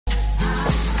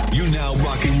now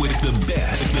rocking with the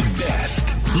best.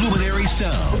 Luminary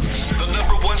Sounds, the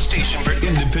 #1 station for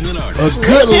independent artists.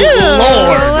 Good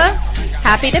Lord.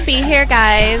 Happy to be here,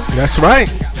 guys. That's right.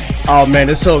 Oh man,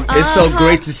 it's so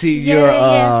great to see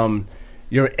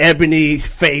your ebony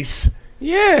face.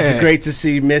 Yeah. It's great to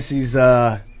see Missy's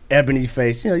ebony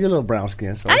face. You know, you're a little brown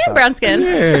skin. So I am brown skin.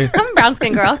 Yeah. I'm a brown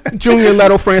skin girl. Junior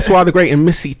Leto, Francois the Great, and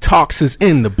Missy Talks is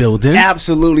in the building.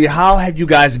 Absolutely. How have you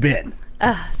guys been?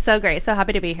 So great. So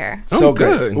happy to be here. So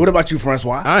good. What about you,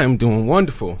 Francois? I am doing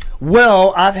wonderful.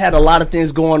 Well, I've had a lot of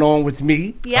things going on with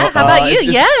me. Yeah, how about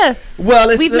you? Yes.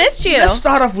 We've missed you. Let's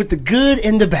start off with the good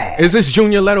and the bad. Is this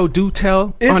Junior Leto do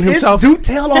tell on himself? It's do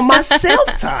tell on myself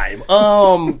time.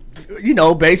 You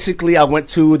know, basically, I went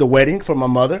to the wedding for my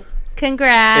mother.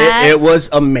 Congrats. It was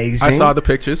amazing. I saw the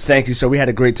pictures. Thank you. So we had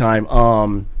a great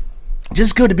time.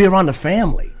 Just good to be around the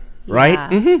family. Right? Yeah.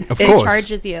 Mm-hmm. Of It course.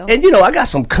 charges you. And, you know, I got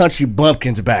some country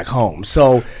bumpkins back home.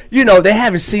 So, you know, they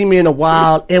haven't seen me in a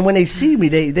while. And when they see me,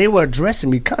 they were addressing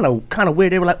me kind of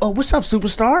weird. They were like, "Oh, what's up,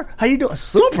 superstar? How you doing?"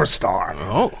 Superstar.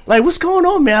 Oh. Like, what's going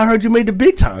on, man? I heard you made the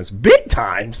big times. Big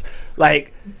times?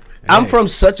 Like, I'm from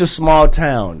such a small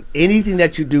town. Anything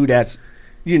that you do that's,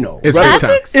 you know. It's right? big time.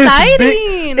 That's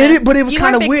exciting. But it was You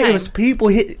kind are of big weird. time. It was people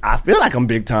hit. I feel like I'm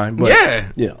big time. But, Yeah.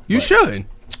 You know, You should.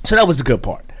 So that was the good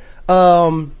part.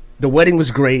 The wedding was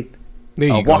great. There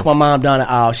you Walked go. my mom down the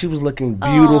aisle. She was looking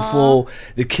beautiful.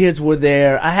 The kids were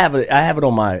there. I have it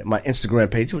on my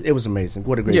Instagram page. It was amazing.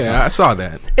 What a great Yeah, time. I saw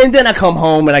that. And then I come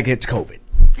home and I get COVID.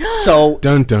 So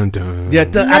Dun, dun, dun. yeah,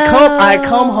 I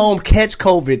come home, catch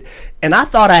COVID, and I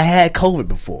thought I had COVID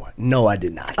before. No, I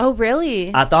did not. Oh,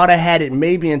 really? I thought I had it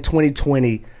maybe in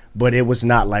 2020, but it was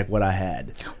not like what I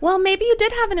had. Well, maybe you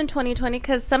did have it in 2020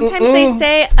 because sometimes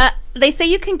they say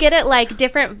you can get it like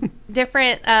different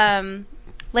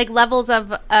like levels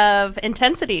of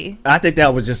intensity. I think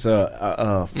that was just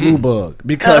a flu bug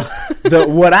because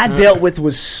what I dealt with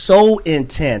was so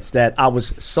intense that I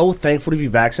was so thankful to be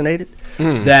vaccinated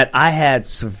that I had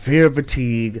severe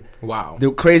fatigue. Wow.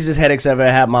 The craziest headaches I've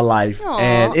ever had in my life. Aw,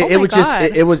 And oh it my was just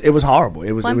God. it was horrible.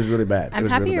 It was Well, really bad. I'm It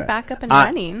was happy really you're bad. back up and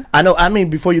running. I know. I mean,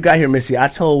 before you got here, Missy, I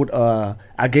told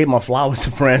I gave my flowers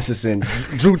to Francis and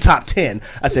Drew top 10.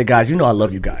 I said, guys, you know I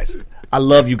love you guys. I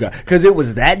love you guys because it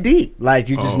was that deep. Like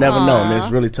you just never know. I mean,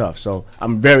 it's really tough. So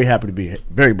I'm very happy to be here.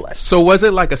 Very blessed. So was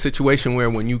it like a situation where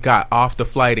when you got off the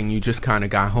flight and you just kind of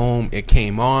got home, it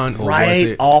came on? Or was Right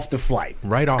it off the flight.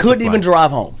 Right off the Couldn't even flight.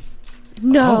 drive home.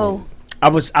 No. I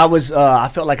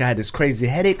felt like I had this crazy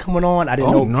headache coming on. I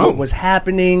didn't Oh, know no. what was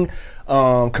happening.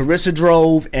 Carissa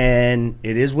drove, and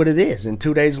it is what it is. And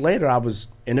 2 days later, I was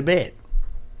in the bed.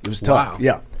 It was tough. Wow.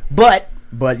 Yeah. But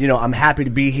you know, I'm happy to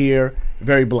be here.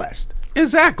 Very blessed.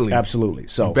 Exactly. Absolutely.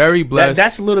 So Very blessed.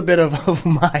 That's a little bit of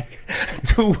my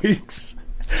 2 weeks.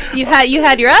 You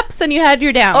had your ups and you had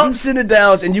your downs. Ups and the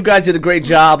downs, and you guys did a great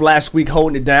job last week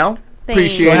holding it down.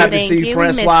 Appreciate So it. happy to Thank see you. We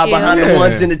Francois missed you. behind the Yeah.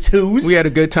 ones and the twos. We had a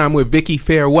good time with Vicky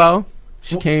Farewell.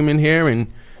 She came in here and,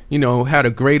 you know, had a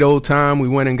great old time. We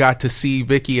went and got to see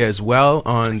Vicky as well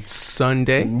on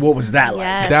Sunday. What was that like?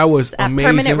 Yes. That was At amazing.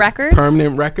 Permanent Records?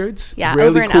 Permanent Records. Yeah, really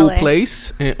over in cool LA.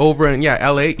 place. And over in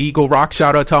LA, Eagle Rock.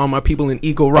 Shout out to all my people in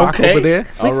Eagle Rock Okay. over there.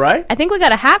 All right. I think we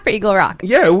got a hat for Eagle Rock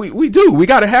Yeah, we do. We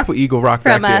got a half of Eagle Rock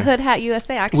from back there. Hood Hat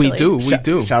USA. Actually, We do.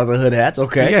 Shout out to Hood Hats.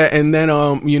 Okay. Yeah, and then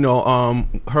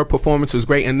her performance was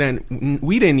great, and then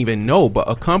we didn't even know, but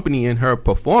accompanying her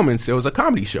performance, there was a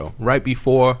comedy show right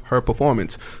before her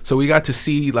performance. So we got to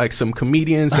see like some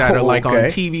comedians that are like on Okay.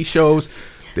 TV shows.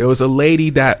 There was a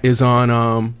lady that is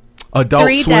on Adult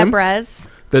Three Swim. Debras.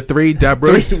 The Three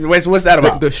Debras. Wait, what's that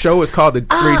about? The show is called The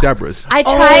Three Debras. I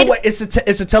tried. wait, it's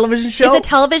a television show. It's a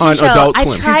television On show. Adult I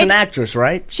Swim. She's tried. an actress,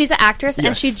 right? She's an actress, and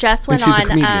Yes. she just And went she's a on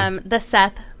comedian. the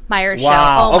Seth Meyers Wow.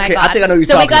 show. Oh my Okay, god! I think I know who you're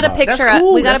so we talking got a about. picture. That's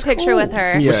cool, We got that's a picture cool. with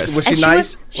her. Yes. Was And she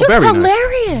nice? She was Very nice.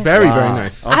 hilarious. Very, very Wow.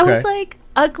 nice. Okay. I was like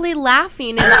ugly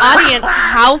laughing in the audience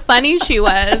how funny she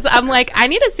was. I'm like, I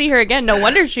need to see her again. No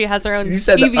wonder she has her own You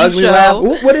said TV the ugly show.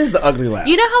 laugh. What is the ugly laugh?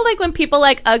 You know how like when people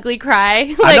like ugly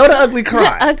cry? I Like, know the ugly cry.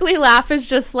 The ugly laugh is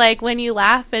just like when you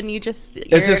laugh and you just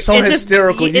It's just so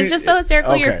hysterical. It's just so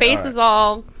hysterical. Your Okay, face all right. is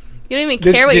all. You don't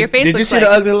even care what your face Did you looks see like.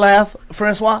 the ugly laugh,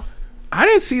 Francois? I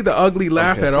didn't see the ugly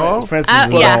laugh at all. Francis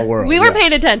is yeah, all world. we were yeah.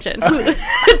 paying attention to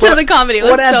the comedy. It was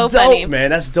Well, that's so dope, funny.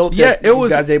 man. That's dope. Yeah, that it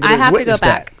was- You guys able I have to go witness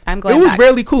back. that. I'm going It was back.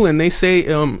 really cool, and they say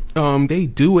they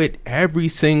do it every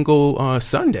single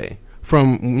Sunday.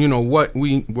 From what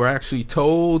we were actually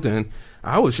told, and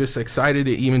I was just excited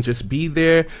to even just be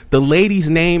there. The lady's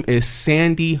name is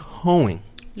Sandy Hoeing.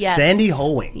 Yes. Sandy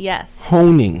Hoeing. Yes.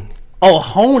 Honing. Oh,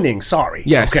 Honing. Sorry.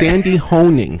 Yeah, Okay. Sandy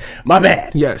Honing. My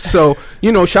bad. Yes. So,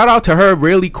 shout out to her.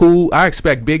 Really cool. I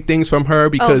expect big things from her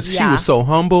because she was so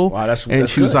humble. Wow, that's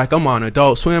she was good. like, I'm on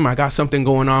Adult Swim. I got something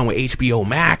going on with HBO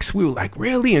Max. We were like,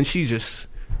 really? And she just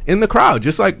in the crowd,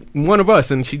 just like one of us.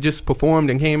 And she just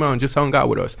performed and came out and just hung out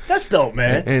with us. That's dope,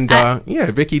 man. And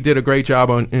Vicky did a great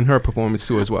job in her performance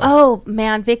too as well. Oh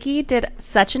man, Vicky did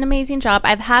such an amazing job.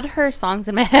 I've had her songs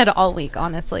in my head all week,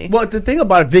 honestly. Well, the thing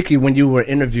about Vicky, when you were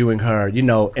interviewing her,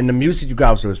 and the music you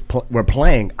guys were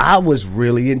playing, I was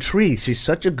really intrigued. She's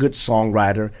such a good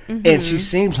songwriter, and she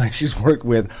seems like she's worked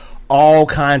with all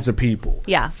kinds of people.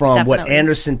 Yeah, from definitely.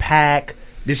 Anderson .Paak.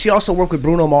 Did she also work with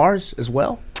Bruno Mars as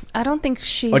well? I don't think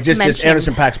she's Or just mentioned.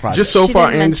 Anderson .Paak's project? Just so She far,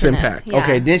 didn't Anderson mention .Paak. it. Yeah.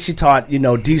 Okay, then she taught,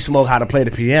 D Smoke how to play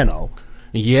the piano.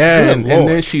 Yeah, Good and Lord.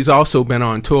 then she's also been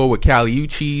on tour with Kali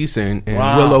Uchis and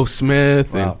Wow. Willow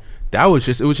Smith, Wow. and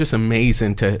it was just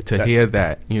amazing to hear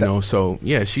that, So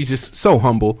yeah, she's just so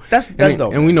humble. That's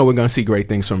dope. And we know we're gonna see great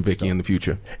things from Vicky in the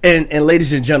future. And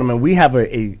ladies and gentlemen, we have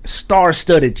a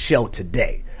star-studded show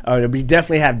today. We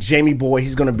definitely have Jamie Boy.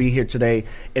 He's going to be here today,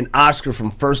 and Oscar from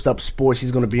First Up Sports.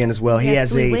 He's going to be in as well.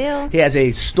 Yes, we will. He has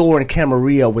a store in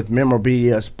Camarillo with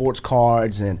memorabilia, sports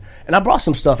cards, and I brought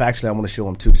some stuff. Actually, I want to show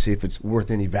him too to see if it's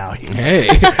worth any value. Hey,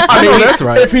 I know that's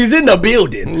right. If he's in the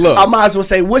building, Look. I might as well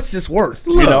say, "What's this worth?"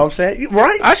 You Look. know what I'm saying?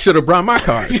 Right? I should have brought my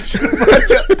cards.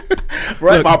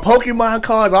 Right? Look. My Pokemon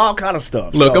cards, all kind of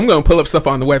stuff. Look, So, I'm gonna pull up stuff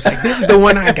on the website. This is the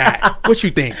one I got. What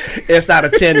you think? It's not a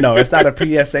 10, no. It's not a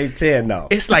PSA 10, no.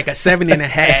 It's like a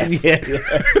 7.5.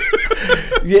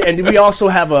 Yeah, and we also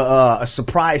have a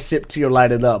surprise sip tier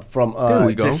lighted up from There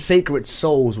we go. the Sacred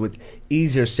Souls with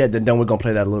Easier Said Than Done. We're going to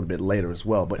play that a little bit later as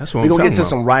well. But That's what we're I'm going to get talking to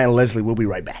some about. Ryan Leslie. We'll be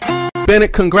right back.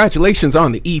 Bennett, congratulations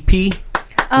on the EP.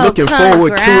 Oh, Looking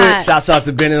forward to congrats. Shouts out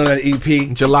to Bennett on the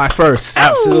EP. July 1st.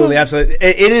 Absolutely, absolutely.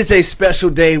 It is a special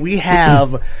day. We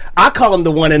have, I call him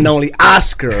the one and only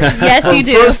Oscar. Yes, from you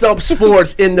do. First Up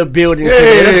Sports in the building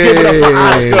today. Let's give it up for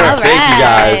Oscar. All right. Thank you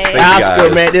guys. Thank you Oscar,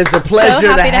 guys. man, it's a pleasure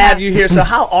happy to to have have you here. So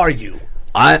how are you?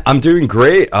 I'm doing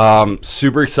great.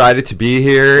 Super excited to be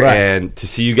here Right. and to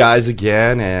see you guys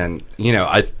again. And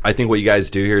I think what you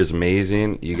guys do here is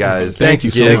amazing. You guys Thank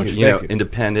you so give, much. You know, Thank you.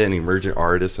 independent and emergent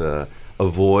artists a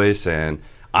voice, and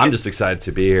I'm just excited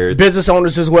to be here. Business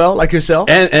owners as well, like yourself?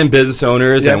 And business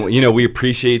owners, Yes. and we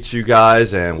appreciate you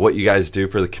guys and what you guys do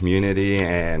for the community,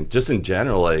 and just in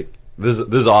general, like this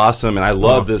is awesome, and I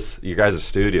love this. You guys'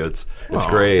 studio, it's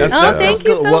great. Thank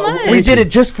you so much. We did it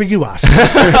just for you, Oscar.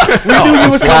 We knew you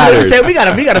was coming in and said, we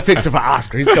gotta fix it for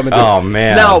Oscar. He's coming through. Oh,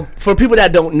 man. Now, for people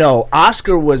that don't know,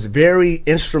 Oscar was very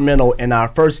instrumental in our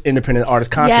first independent artist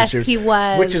concert Yes, series. he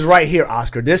was. Which is right here,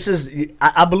 Oscar. This is,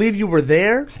 I believe you were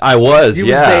there. I was, He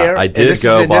yeah, was there. I and did this is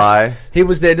go in this- by. He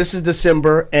was there. This is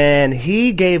December, and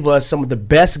he gave us some of the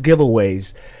best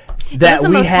giveaways that the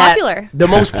we most had. popular. The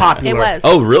most popular. It was.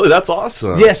 Oh, really? That's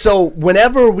awesome. Yeah, so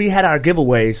whenever we had our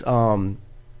giveaways,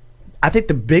 I think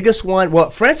the biggest one, well,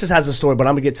 Francis has a story, but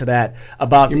I'm going to get to that.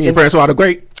 About You mean Francois the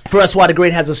Great? Francois the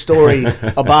Great has a story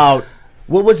about,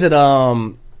 what was it,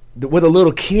 with a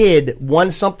little kid won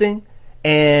something,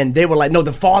 and they were like, no,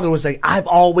 the father was like, I've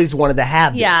always wanted to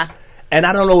have this. Yeah. And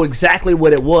I don't know exactly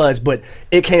what it was, but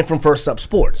it came from First Up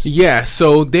Sports. Yeah,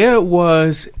 so there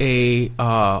was a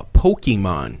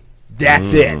Pokemon.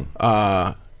 That's it.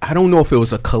 I don't know if it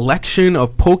was a collection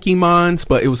of Pokemons,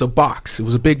 but it was a box. It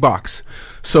was a big box.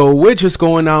 So we're just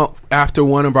going out after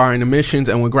one of our intermissions,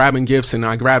 and we're grabbing gifts, and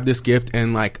I grab this gift,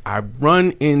 and I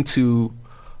run into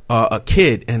a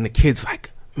kid, and the kid's like,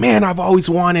 man, I've always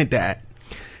wanted that.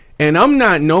 And I'm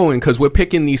not knowing, because we're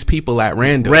picking these people at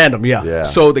random. Random, yeah. Yeah.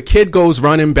 So the kid goes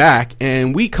running back,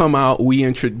 and we come out.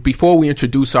 Before we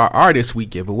introduce our artists, we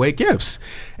give away gifts.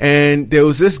 And there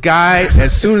was this guy.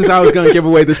 As soon as I was going to give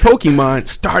away this Pokemon,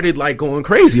 started going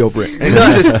crazy over it. And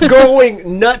Just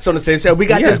going nuts on the stage. So we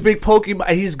got Yeah. this big Pokemon.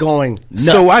 He's going nuts.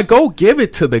 so I go give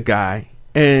it to the guy,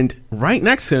 and right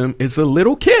next to him is a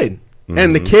little kid,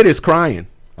 and the kid is crying.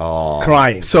 Oh,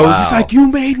 crying. So Wow. he's like, "You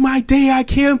made my day! I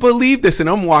can't believe this!" And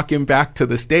I'm walking back to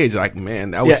the stage, like,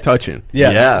 "Man, that was Yeah. touching."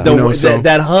 Yeah, Yeah. The, You know, so-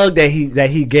 that hug that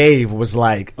he gave was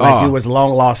like Oh. he was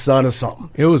long lost son or something.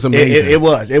 It was amazing. It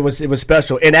was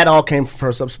special, and that all came from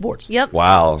First Up Sports. Yep.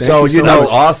 wow. So you so know,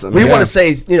 That's awesome. We Yeah. want to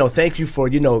say thank you for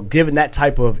giving that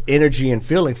type of energy and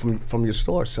feeling from your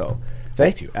store. So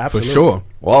thank you, For absolutely, sure.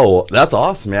 Whoa, that's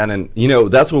awesome, man. And,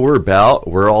 that's what we're about.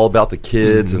 We're all about the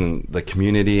kids and the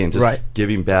community and just Right.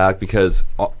 giving back, because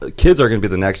kids are going to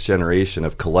be the next generation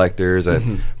of collectors.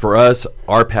 And for us,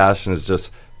 our passion is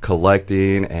just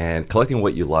collecting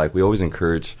what you like. We always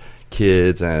encourage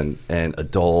kids and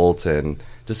adults and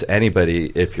just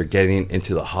anybody, if you're getting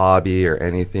into the hobby or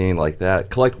anything like that,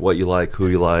 collect what you like, who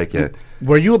you like. And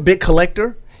Were you a big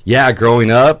collector? yeah,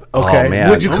 growing up, Okay. oh man,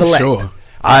 What'd you I'm collect? sure.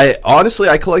 I honestly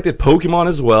collected Pokemon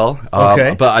as well.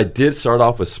 Okay. But I did start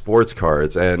off with sports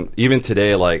cards, and even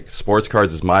today, like sports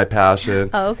cards is my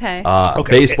passion. Oh, okay.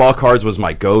 Okay. Baseball cards was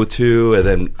my go-to, and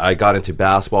then I got into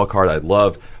basketball card. I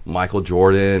love Michael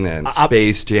Jordan and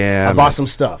Space Jam. I bought some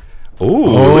stuff. Ooh,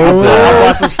 look at I that.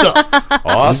 bought some stuff.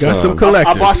 Awesome. You got some I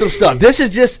collectors. bought some stuff. This is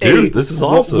just Dude, this is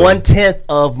awesome. 1/10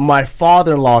 of my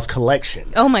father-in-law's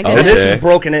collection. Oh my And goodness. this Okay. is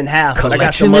broken in half. But I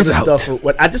got some Collection other is out.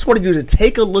 stuff. I just wanted you to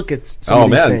take a look at some Oh of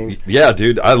these man, things. yeah,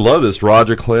 dude, I love this.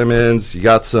 Roger Clemens. You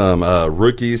got some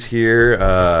rookies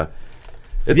here.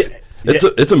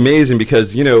 It's amazing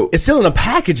because It's still in the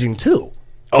packaging too.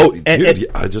 oh, and- dude, and- yeah,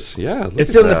 I just look It's at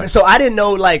still in that. the, so I didn't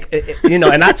know, like,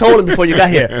 and I told him before you got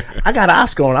here, I got an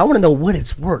Oscar on. I want to know what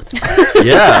it's worth.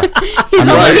 Yeah, He's like,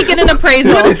 let me get an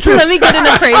appraisal. Let me get an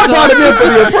I brought it in appraisal.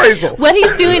 for the appraisal. What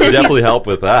he's doing is definitely help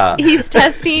with that. he's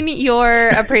testing your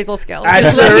appraisal skills. I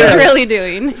That's what sure he's am. really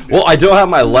doing. Well, I don't have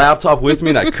my laptop with me,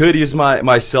 and I could use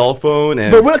my cell phone. And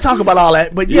But we'll talk about all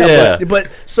that. But Yeah. but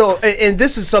so and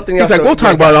this is something else. He's like, we'll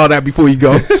talk about all that before you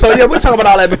go. So yeah, we'll talk about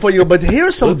all that before you go. But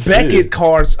here's some Let's see. Beckett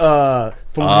cards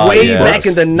from way yes. back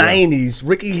in the Yeah. '90s.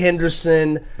 Ricky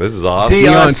Henderson, this is awesome.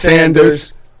 Deion Deion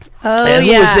Sanders. Oh, And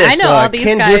who yeah. is this? I know all these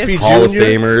Ken guys. Griffey Hall of Jr.?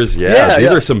 Famers, yeah. Yeah,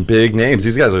 These yeah. are some big names.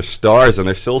 These guys are stars, and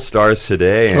they're still stars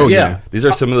today. And Oh, yeah. These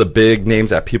are some of the big names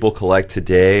that people collect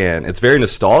today, and it's very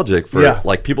nostalgic for Yeah.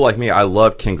 like people like me. I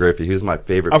love Ken Griffey. He was my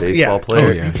favorite baseball Yeah. player.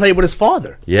 Oh, yeah. He played with his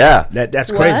father. Yeah.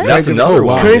 That's What? crazy. That's another Oh,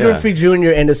 one. wow. Ken yeah. Griffey Jr.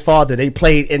 and his father, they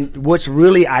played, and what's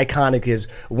really iconic is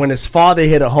when his father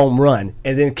hit a home run,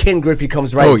 and then Ken Griffey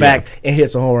comes right Oh, yeah. back and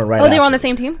hits a home run right Oh, they were after. on the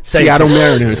same team? Seattle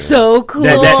Mariners. So cool.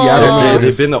 That- Seattle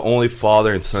Mariners. They've been the only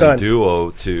father and son Son. duo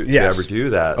to Yes. ever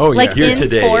do that. Oh, yeah. Like Here in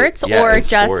today. sports Yeah, or in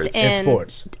just sports. in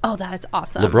sports. Oh, that is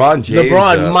awesome. LeBron James.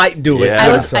 LeBron might do it. Yeah, I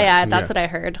Yeah. was, that's what I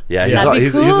heard. yeah, That'd be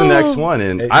he's the next cool. one,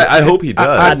 and I hope he does.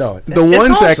 I know. The It's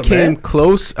ones that awesome, came man.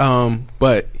 close,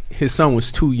 but his son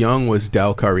was too young, was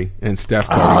Del Curry and Steph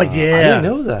Curry. Oh I yeah, didn't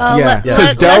know that. Oh, Yeah, let- because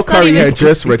let- Del let's not Curry even- had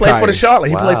just He played retired. for the Charlotte.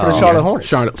 He played for the Wow. Charlotte Hornets.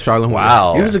 Charlotte Hornets.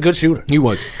 Wow. He was a good shooter. He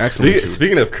was excellent. shooter.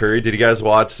 Speaking of Curry, did you guys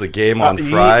watch the game on Ye-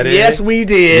 Friday? Yes, we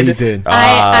did. He did.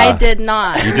 I did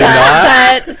not. You did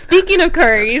not? But speaking of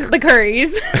the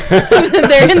Currys,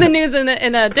 they're in the news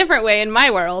in a different way in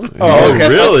my world. Oh,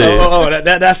 really?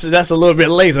 That's a little bit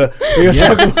later. We're gonna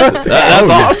talk about that. That's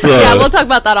awesome. Yeah, we'll talk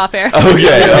about that off air.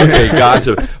 Okay,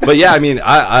 gotcha. But yeah, I mean,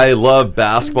 I love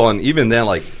basketball, and even then,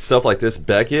 like stuff like this,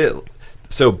 Beckett.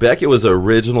 So Beckett was the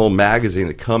original magazine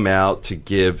to come out to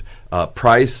give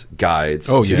price guides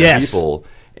Oh, to yeah. Yes. people,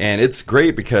 and it's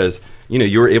great because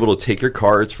you were able to take your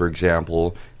cards, for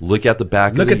example, look at the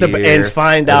back, Look of at the the- year, and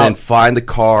find then out- find the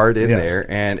card in Yes. there,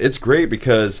 and it's great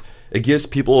because it gives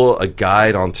people a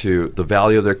guide onto the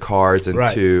value of their cards and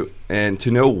Right. to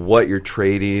know what you're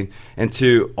trading, and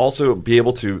to also be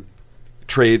able to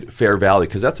trade fair value,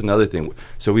 because that's another thing.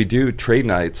 So we do trade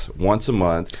nights once a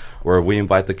month where we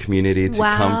invite the community to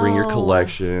come bring your Wow.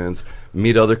 collections,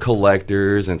 meet other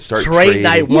collectors, and start Trade trading.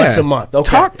 night once a month. Okay.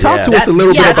 Talk Yeah. to us a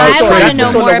little Yeah, bit about I wanna trading. know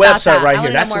That's on more the about website that. right I here.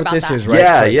 wanna That's know more what about this that. is, right?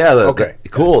 Yeah, yeah. Okay.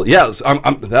 Cool. Yeah, so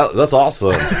that's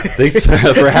awesome. Thanks for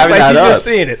having Like that you up. just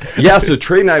seeing it. Yeah, so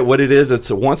trade night, what it is,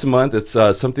 it's once a month. It's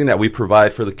something that we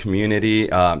provide for the community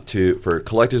for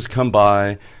collectors to come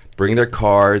by, bring their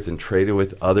cards and trade it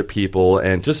with other people,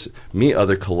 and just meet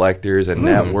other collectors and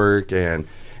network and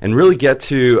really get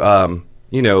to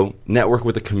network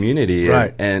with the community.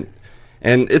 Right. And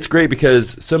it's great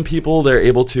because some people, they're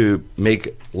able to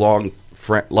make long-term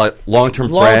Long-term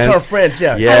friends,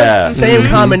 yeah. Yeah. Same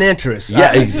common interests.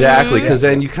 Yeah, exactly. Because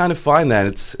then you kind of find that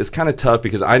it's kind of tough,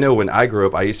 because I know when I grew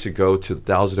up, I used to go to the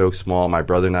Thousand Oaks Mall. My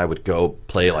brother and I would go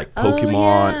play like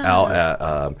Pokemon yeah. out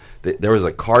at. There was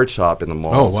a card shop in the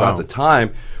mall. Oh, So wow. at the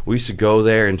time, we used to go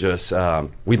there and just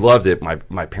we loved it.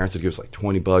 My parents would give us like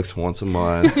 $20 once a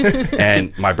month,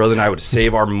 and my brother and I would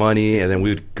save our money, and then we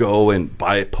would go and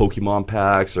buy Pokemon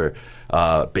packs or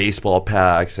baseball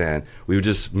packs, and we would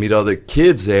just meet other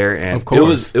kids there, and Of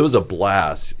course. it was a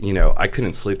blast. I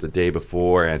couldn't sleep the day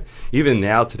before, and even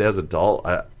now today as an adult,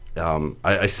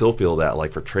 I still feel that,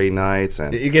 like, for trade nights.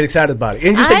 And You get excited about it.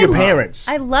 And you said your parents.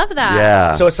 I love that.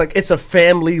 yeah, So it's like it's a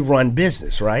family-run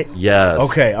business, right? yes,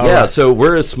 Okay, all yeah. right. So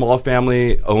we're a small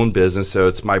family-owned business. So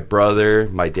it's my brother,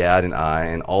 my dad, and I,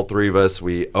 and all three of us.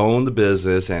 We own the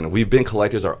business, and we've been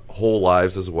collectors our whole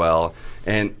lives as well.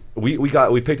 And we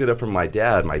picked it up from my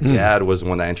dad. My dad was the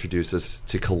one that introduced us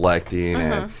to collecting,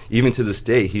 and even to this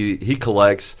day, he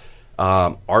collects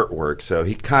artwork. So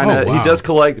he kind of Oh, wow. he does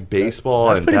collect baseball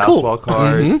That's and pretty cool. basketball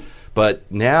cards. But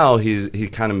now he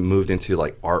kind of moved into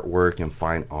like artwork and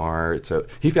fine art. So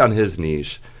he found his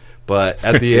niche. But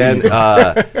at the end,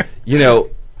 you know,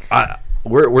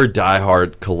 we're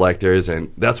diehard collectors,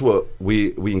 and that's what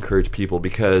we encourage people,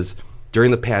 because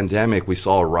during the pandemic we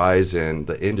saw a rise in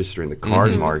the industry in the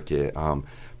card market.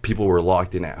 People were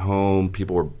locked in at home.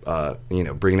 People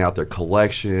were bringing out their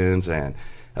collections, and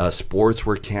sports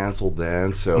were canceled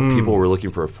then. So people were looking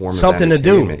for a form Something of to do.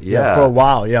 entertainment. Yeah, For a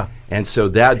while, yeah. and so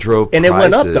that drove And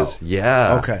prices. it went up, though.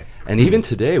 Yeah. Okay. And even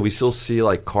today, we still see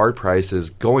like card prices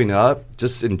going up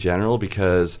just in general,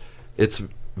 because it's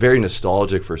very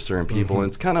nostalgic for certain people, and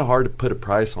it's kind of hard to put a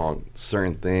price on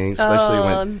certain things, especially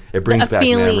when it brings back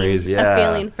memories. Yeah, A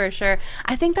feeling for sure.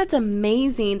 I think that's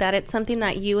amazing that it's something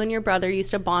that you and your brother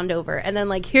used to bond over, and then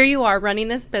like here you are running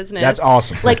this business. That's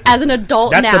awesome. Like as an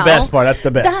adult That's now. the best part. That's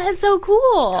the best. That is so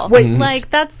cool. Wait. like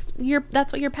that's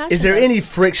what your passion Is there any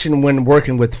friction when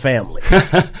working with family?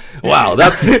 Wow,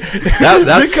 that's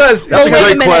Because that's a wait a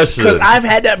great minute, question. Because I've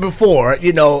had that before.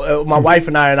 You know, my wife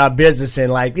and I in our business,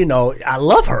 and like, you know, I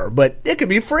love her, but it could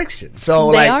be friction.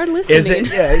 So They like, are Is listening.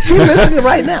 yeah, she's listening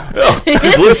right now.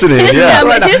 She's listening. Yeah.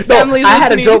 family- his family's I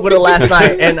had a listening. joke with her last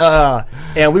night,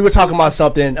 and we were talking about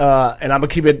something, and I'm gonna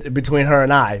keep it between her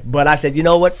and I. But I said, you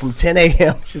know what? From 10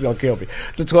 a.m. she's gonna kill me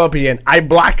to 12 p.m. I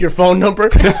block your phone number,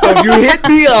 so if you hit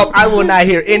me up, I will not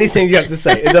hear anything you have to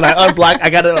say. And then I unblock. I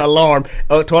got an alarm.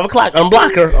 12 o'clock.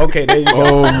 Unblock her. Okay, there you go.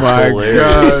 Oh my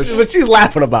Hilarious. gosh. But she's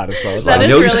laughing about it. So it's That like, I is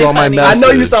know you really saw my funny. I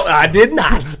know you message. saw. I did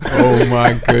not. Oh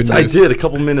my goodness. I did a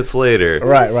couple minutes later.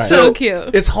 Right. So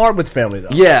cute. It's hard with family though.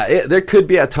 Yeah, there could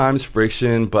be at times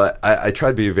friction, but I try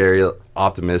to be very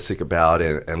optimistic about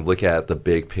it and look at the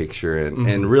big picture.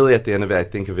 And really, at the end of it, I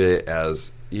think of it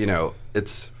as, you know,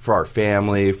 it's for our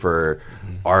family, for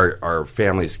our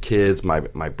family's kids, my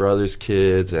brother's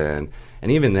kids, and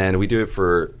even then, we do it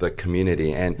for the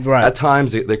community. And Right. at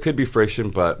times, there could be friction,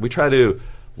 but we try to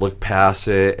look past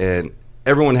it. And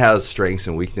everyone has strengths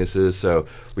and weaknesses, so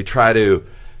we try to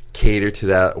cater to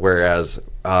that. Whereas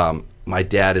my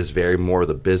dad is very more of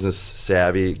the business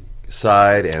savvy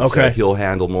side, and so Okay. he'll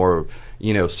handle more of,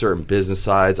 you know, certain business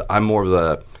sides. I'm more of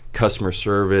the customer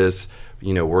service,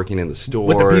 you know, working in the store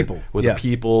With the people. with Yeah. the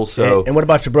people. So And what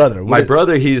about your brother? my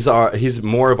brother, he's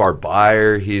more of our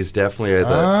buyer. He's definitely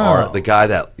the guy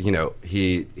that, you know,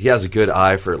 he has a good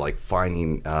eye for like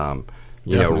finding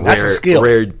you know, Definitely. That's a skill.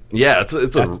 rare. Yeah,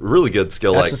 it's a really good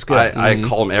skill. That's Like a skill. I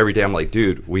call him every day. I'm like,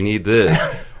 dude, we need this.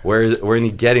 Where are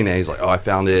you getting it? He's like, oh, I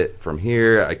found it from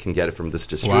here. I can get it from this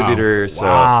distributor. So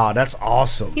Wow, that's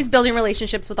awesome. He's building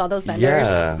relationships with all those vendors.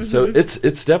 yeah, so it's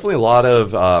definitely a lot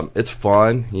of it's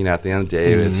fun. You know, at the end of the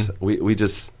day, it's we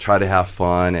just try to have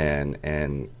fun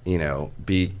and you know,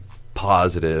 be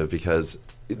positive, because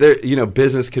there, you know,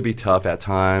 business could be tough at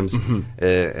times,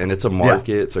 and it's a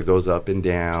market, so it goes up and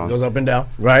down. Goes up and down.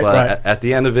 Right, But right. at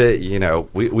the end of it, you know,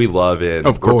 we love it.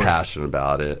 Of We're course. passionate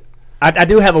about it. I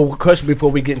do have a question before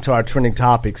we get into our trending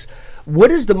topics. What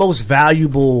is the most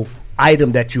valuable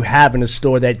item that you have in the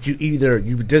store that you either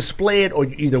you display it or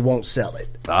you either won't sell it?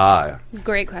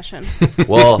 Great question.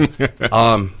 Well,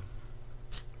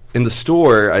 in the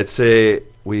store, I'd say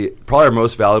probably our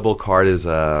most valuable card is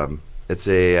it's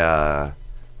a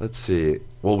let's see.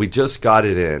 Well, we just got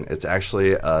it in. It's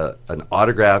actually an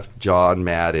autographed John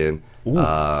Madden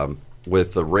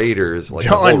with the Raiders, like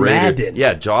John the whole Raider. Madden.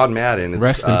 Yeah, John Madden. It's,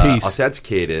 Rest in peace.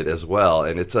 authenticated as well,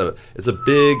 and it's a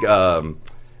big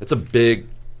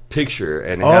picture,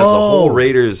 and it has the whole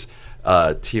Raiders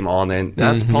team on, and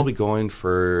that's probably going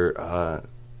for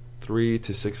 $3,000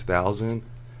 to $6,000.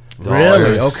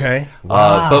 Really? Okay.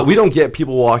 Wow. But we don't get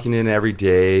people walking in every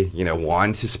day, you know,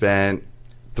 wanting to spend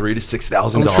 $3,000 to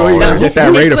 $6,000. I'm sure you're gonna get that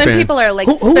It's Raider when fan. people are like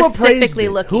Who appraised specifically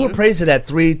it? looking. Who appraised it at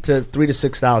 $3,000 to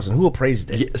 $6,000? Who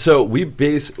appraised it? Yeah, so we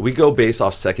go based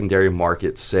off secondary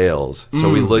market sales. So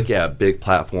we look at big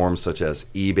platforms such as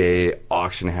eBay,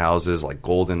 auction houses like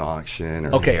Golden Auction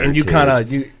or Okay, and you Heritage. kind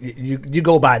of you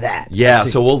go by that. Yeah, I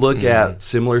see. so we'll look at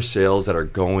similar sales that are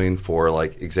going for,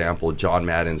 like, example, John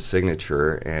Madden's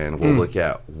signature, and we'll look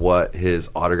at what his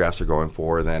autographs are going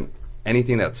for, then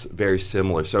anything that's very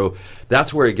similar. So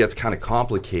that's where it gets kind of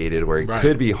complicated, where it Right.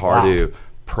 could be hard Wow. to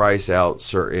price out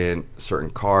certain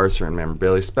cards, certain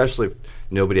memorabilia, especially if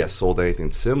nobody has sold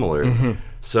anything similar.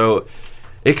 So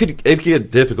it could get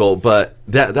difficult, but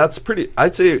that's pretty.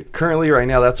 I'd say currently right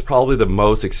now that's probably the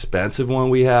most expensive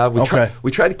one we have. We Okay.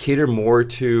 try to cater more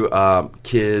to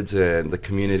kids and the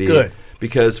community. It's good.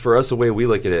 Because for us, the way we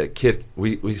look at it,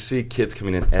 we see kids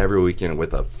coming in every weekend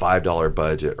with a $5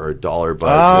 budget or a $1 budget.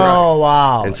 Oh,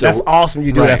 wow. And so that's awesome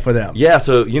you do that for them. Yeah,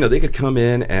 so, they could come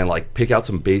in and, like, pick out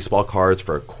some baseball cards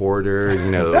for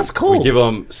 $0.25. That's cool. We give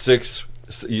them 6.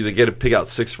 They get to pick out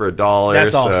 6 for $1.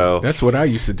 That's awesome. So. That's what I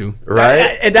used to do.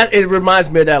 Right? And it reminds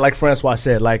me of that, like Francois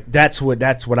said, like that's what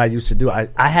I used to do. I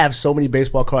have so many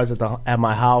baseball cards at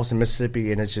my house in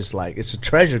Mississippi, and it's just like it's a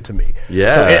treasure to me.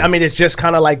 Yeah. So, it's just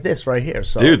kind of like this right here.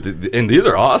 So, dude, and these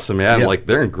are awesome, man. Yeah. Like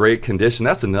they're in great condition.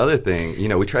 That's another thing.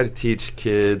 We try to teach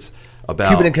kids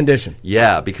about keep it in condition.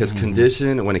 Yeah, because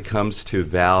condition, when it comes to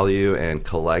value and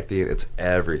collecting, it's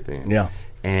everything. Yeah.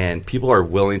 And people are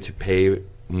willing to pay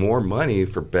more money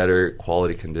for better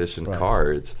quality condition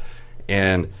cards.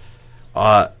 And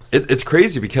it's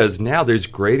crazy because now there's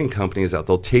grading companies out.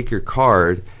 They'll take your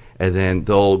card and then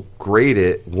they'll grade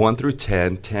it 1 through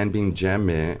 10, 10 being gem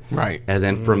mint. Right. And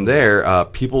then from there,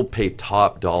 people pay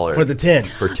top dollar. For the 10.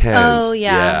 For 10s. Oh,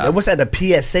 yeah. What's that,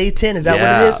 the PSA 10? Is that what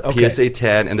it is? Okay. PSA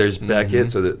 10. And there's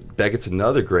Beckett. So Beckett's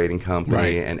another grading company.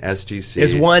 Right. And SGC.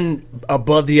 Is one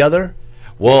above the other?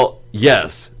 Well,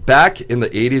 yes. Back in the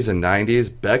 80s and 90s,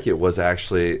 Beckett was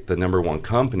actually the number one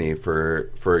company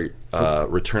for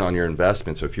return on your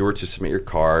investment. So if you were to submit your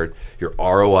card, your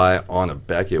ROI on a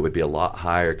Beckett would be a lot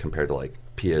higher compared to like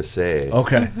PSA.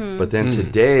 Okay. But then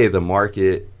today, the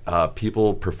market,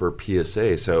 people prefer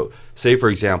PSA. So say, for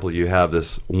example, you have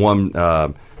this one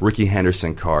Ricky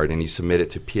Henderson card and you submit it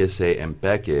to PSA and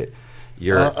Beckett,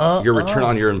 your return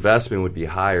on your investment would be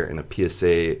higher in a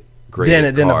PSA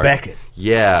graded than a card. Beckett.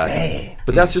 Yeah. Dang.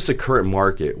 But that's just a current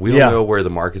market. We don't know where the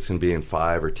market's going to be in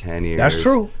 5 or 10 years. That's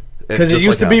true. Because Just it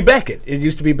used like to be Beckett. It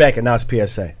used to be Beckett. Now it's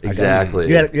PSA. Exactly.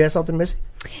 You had something, Missy?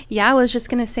 Yeah, I was just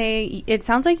going to say, it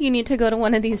sounds like you need to go to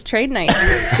one of these trade nights.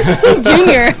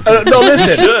 Junior. No,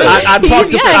 listen. I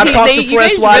talked to You guys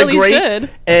Francois really Great, should.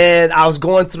 and I was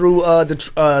going through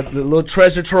the little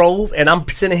treasure trove, and I'm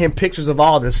sending him pictures of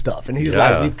all this stuff, and he's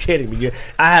like, "You kidding me?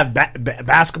 I have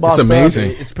basketball It's stuff.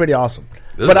 amazing. It's pretty awesome."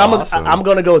 This But is I'm awesome.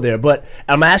 going to go there. But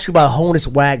I'm going to ask you about Honus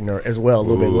Wagner as well a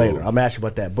little bit later. I'm going to ask you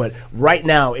about that. But right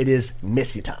now, it is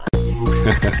Missy time.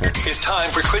 It's time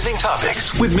for Trending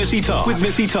Topics with Missy Talk.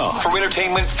 For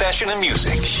entertainment, fashion, and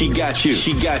music. She got you.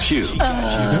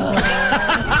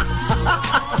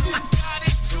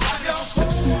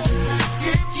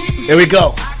 Here we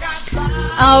go.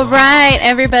 All right,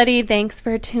 everybody, thanks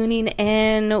for tuning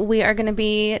in. We are going to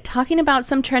be talking about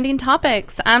some trending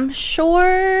topics. I'm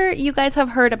sure you guys have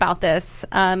heard about this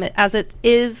as it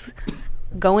is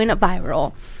going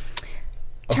viral.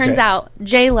 Turns out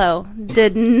J-Lo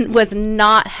was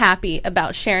not happy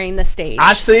about sharing the stage.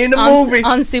 I seen the movie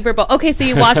on Super Bowl. Okay, so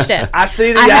you watched it. I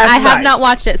seen it. I last have night. not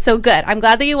watched it, so good. I'm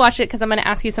glad that you watched it because I'm going to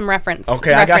ask you some reference.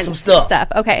 Okay, I got some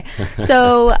stuff. Okay,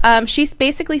 so she's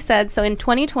basically said, so in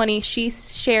 2020, she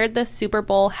shared the Super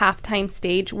Bowl halftime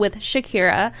stage with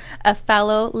Shakira, a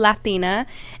fellow Latina,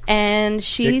 and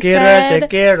she said...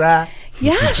 Shakira.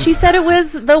 Yeah, she said it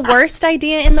was the worst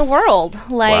idea in the world.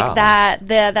 Like Wow.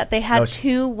 that they had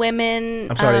two women.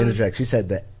 I'm sorry to interject. She said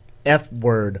the F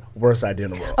word, worst idea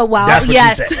in the world. Oh, wow. That's what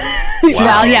Yes. she said.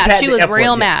 Well, yeah, had she the was F word,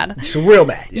 real yeah. mad. She's real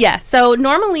mad. Yeah, so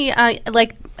normally,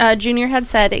 Junior had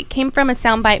said, it came from a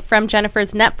soundbite from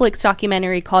Jennifer's Netflix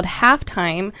documentary called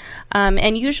Halftime.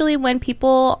 And usually when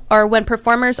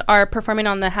performers are performing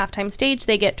on the halftime stage,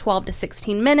 they get 12 to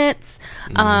 16 minutes.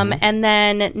 And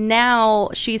then now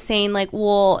she's saying, like,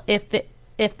 well, if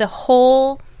the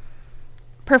whole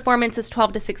performance is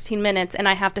 12 to 16 minutes and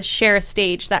I have to share a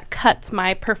stage, that cuts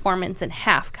my performance in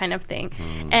half, kind of thing.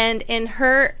 And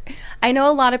I know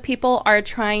a lot of people are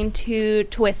trying to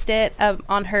twist it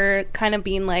on her kind of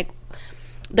being like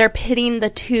they're pitting the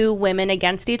two women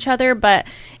against each other, but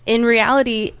in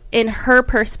reality, in her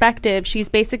perspective, she's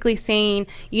basically saying,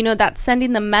 that's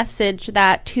sending the message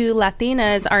that two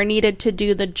Latinas are needed to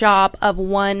do the job of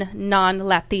one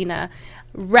non-Latina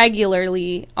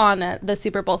regularly on the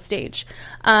Super Bowl stage.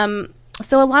 So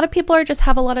a lot of people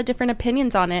have a lot of different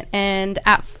opinions on it. And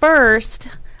at first,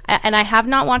 and I have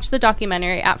not watched the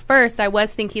documentary, at first I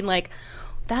was thinking like,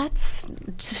 that's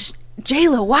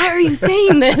J-Lo, why are you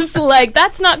saying this? Like,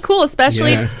 that's not cool,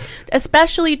 especially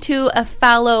to a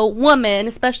fellow woman,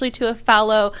 especially to a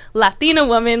fellow Latina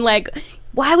woman. Like,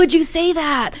 why would you say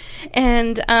that?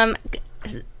 And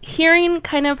hearing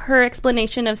kind of her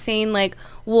explanation of saying like,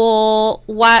 well,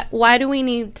 why do we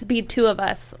need to be two of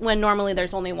us when normally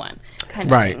there's only one? Kind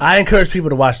of Right. thing. I encourage people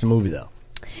to watch the movie though.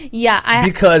 Yeah,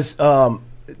 because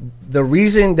the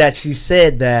reason that she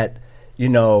said that,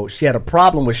 she had a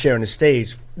problem with sharing the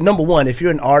stage. number one, if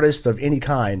you're an artist of any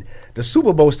kind, the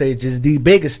Super Bowl stage is the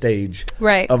biggest stage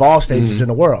Right. of all stages in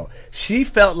the world. She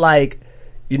felt like,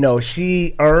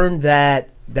 she earned the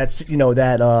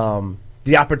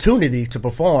opportunity to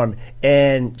perform,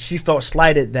 and she felt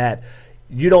slighted that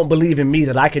you don't believe in me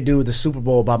that I could do the Super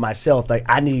Bowl by myself. Like,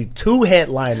 I need 2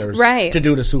 headliners Right. to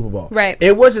do the Super Bowl. Right.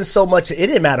 It wasn't so much, it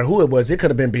didn't matter who it was. It could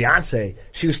have been Beyonce.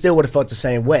 She still would have felt the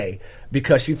same way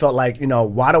because she felt like,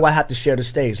 why do I have to share the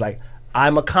stage? Like,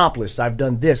 I'm accomplished. I've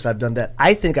done this. I've done that.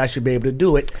 I think I should be able to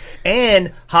do it.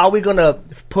 And how are we going to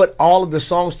put all of the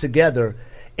songs together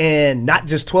in not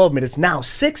just 12 minutes, now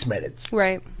 6 minutes?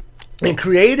 Right. And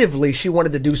creatively, she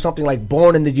wanted to do something like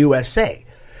Born in the USA.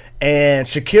 And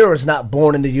Shakira's not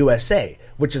Born in the USA,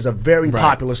 which is a very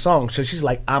popular song. So she's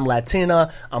like, I'm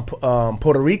Latina, I'm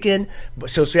Puerto Rican.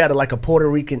 So she had like a Puerto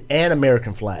Rican and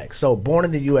American flag. So Born in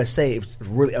the USA is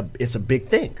really it's a big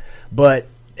thing. But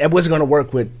it wasn't going to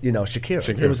work with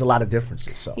Shakira. There was a lot of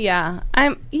differences. So Yeah,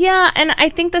 and I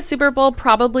think the Super Bowl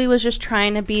probably was just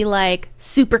trying to be like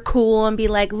super cool and be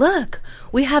like, look,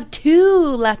 we have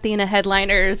 2 Latina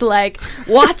headliners. Like,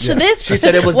 watch this. She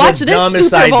said it was watch the this dumbest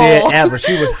Super Bowl. idea ever.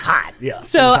 She was hot. Yeah.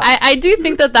 So I do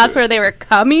think that's where they were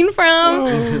coming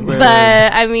from.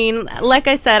 But I mean, like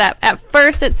I said, at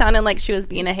first it sounded like she was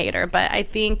being a hater. But I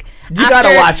think you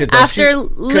gotta watch it though. After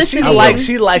listening,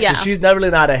 she likes it. She's never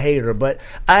really not a hater. But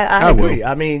I agree.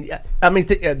 I mean,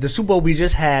 the Super Bowl we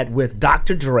just had with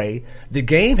Dr. Dre, the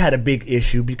Game had a big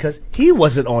issue because he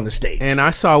wasn't on the stage. And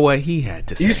I saw what he had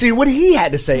to say. You see what he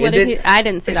had to say. I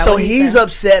didn't see that. So he's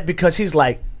upset because he's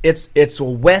like, it's a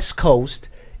West Coast.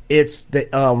 It's the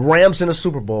Rams in the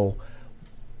Super Bowl.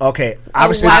 Okay,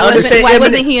 obviously, why I understand. Why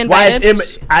wasn't he invited?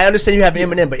 I understand you have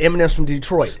Eminem, but Eminem's from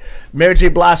Detroit. Mary J.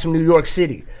 Blige from New York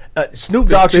City. Snoop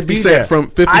Dogg should be there.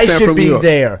 50 I Cent should from be New York.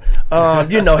 there.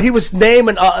 He was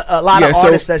naming a lot of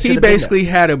artists that should he have been basically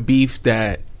had a beef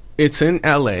that it's in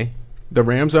L.A. The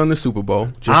Rams are in the Super Bowl,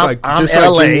 I'm like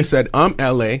LA. Junior said. I'm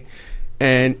L.A.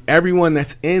 And everyone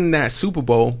that's in that Super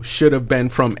Bowl should have been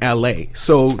from L.A.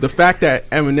 So the fact that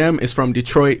Eminem is from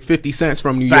Detroit, 50 Cent's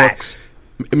from New Facts.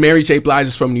 York, Mary J. Blige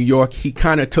is from New York, he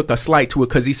kind of took a slight to it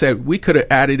because he said we could have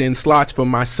added in slots for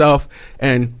myself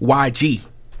and YG.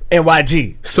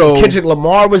 NYG. So Kendrick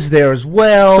Lamar was there as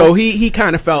well. So he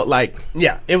kind of felt like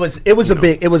it was a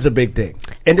big thing.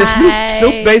 And then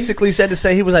Snoop basically said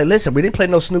he was like, listen, we didn't play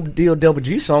no Snoop Double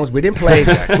G songs. We didn't play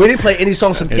any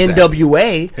songs from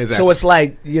NWA. Exactly. So it's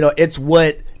like, it's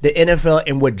what the NFL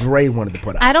and what Dre wanted to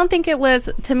put out. I don't think it was.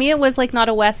 To me, it was like not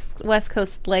a West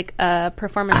Coast like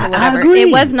performance or I whatever. agree.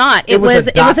 It was not. It was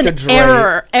an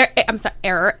error. I'm sorry,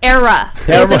 error.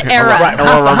 It was an error. Right.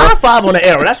 High five on the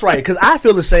error. That's right. Because I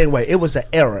feel the same way. It was an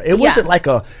error. It wasn't like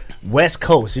a West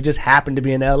Coast. It just happened to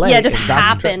be in LA. Yeah, it just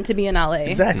happened to be in LA.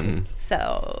 Exactly. Mm-hmm.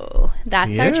 So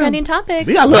that's our trending topic.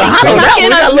 We got a little hot on that. We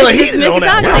got a little heated on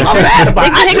that. I'm mad about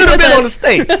it. I should have been on the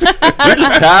stage. We're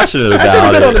just passionate I should have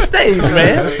about been on the it. stage,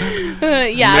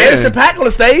 man. Yeah. Anderson .Paak on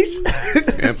the stage.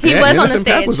 He was on the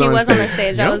stage. He was on the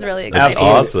stage. That was really exciting. That's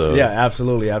awesome. Yeah,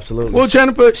 absolutely. Well,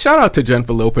 Jennifer, shout out to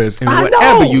Jennifer Lopez and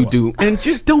whatever you do, and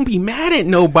just don't be mad at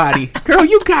nobody, girl.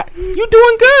 You doing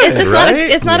good. It's just Right?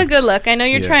 it's not a good look. I know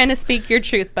you're Yeah. trying to speak your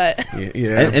truth, but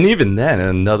Yeah. And even then,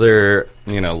 another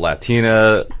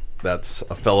Latina that's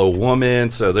a fellow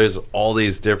woman. So there's all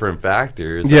these different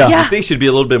factors. Yeah. I think she'd be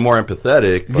a little bit more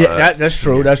empathetic. But Yeah, that's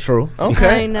true. That's true.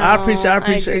 Okay, I know. I appreciate I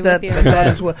agree that, with you, that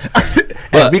as well.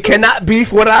 And we cannot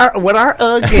beef with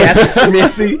our guests,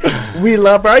 Missy. We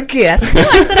love our guests.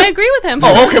 I said I agree with him.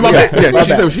 Oh, okay, my bad. Yeah,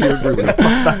 she said she agreed with it.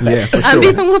 Yeah, for I'm sure.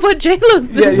 beefing with what J-Lo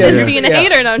is being a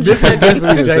hater. No, I'm just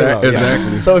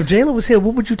Exactly. So if J-Lo was here,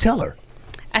 what would you tell her?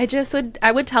 I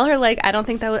would tell her, like, I don't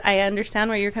think that I understand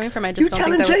where you're coming from. I just You don't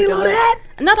telling think that was a J-Lo good look. that?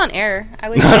 Not on air. I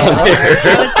would say it off air.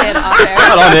 I would say it off air.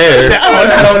 not on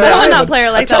air. I would not play her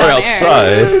like that Tell her on air.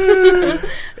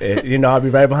 outside. I'll be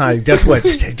right behind you. Guess what?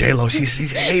 J-Lo,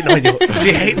 she's hating on you.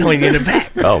 She hating on you in the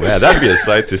back. Oh man, that'd be a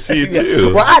sight to see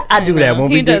too. Well, I do that when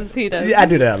He we do. does. Yeah, I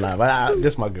do that live.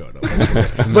 This my girl though.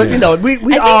 But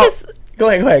we I all. think it's. Go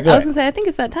ahead. I was gonna say I think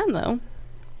it's that time though.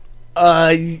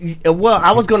 Well,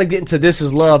 I was gonna get into This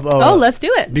Is Love. Let's do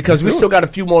it. Because we still got a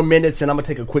few more minutes, and I'm gonna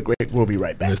take a quick break. We'll be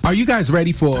right back. Are you guys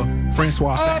ready for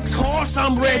Francois? Of course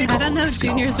I'm ready. I don't know if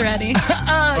Junior's ready.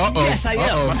 Yes, I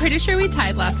am. I'm pretty sure we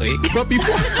tied last week. But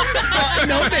before,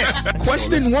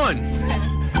 question one.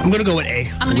 I'm gonna go with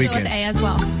A. I'm going to go with A as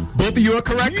well. Both of you are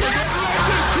correct.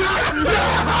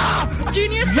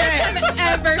 Junior's first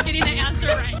time ever getting an answer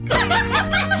right.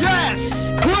 Yes,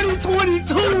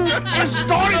 2022 is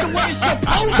starting the way it's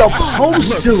supposed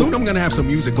Supposed to. Soon I'm gonna have some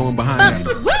music going behind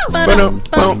that. Woo!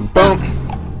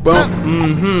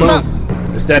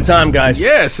 Boom. It's that time, guys.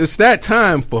 Yes, it's that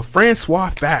time for Francois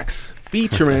Facts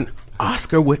featuring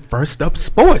Oscar with First Up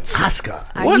Sports. Oscar.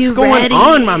 What's you going ready?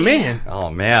 on, my man? Oh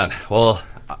man, well,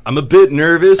 I'm a bit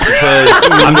nervous because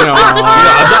I'm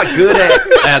not good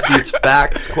at these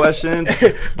facts questions,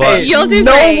 but You'll do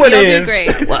No great. one You'll is. do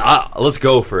great. let's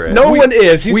go for it. No one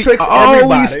is. He tricks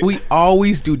everybody. We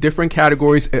always do different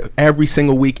categories every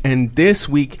single week, and this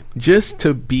week, just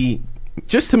to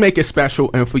make it special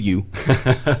and for you,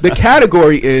 the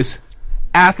category is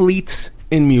athletes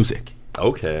in music.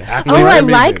 Okay. Oh, I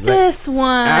like this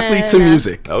one. Athletes in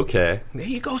music. Okay. There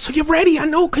you go. So you're ready. I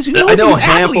know because you know I know a these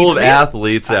handful of man.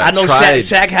 athletes that I know tried.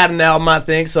 Shaq had an album, I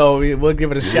think, so we'll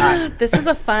give it a shot. This is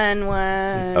a fun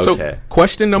one. Okay. So,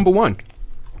 question number 1.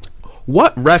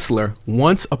 What wrestler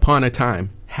once upon a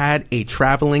time had a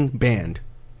traveling band?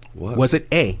 What? Was it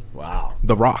A, Wow.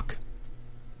 The Rock,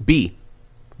 B,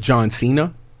 John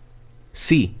Cena,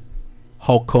 C,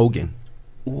 Hulk Hogan?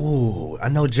 Ooh, I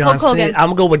know John Hulk Hogan. Cena. I'm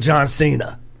going to go with John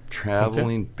Cena.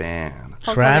 Traveling band.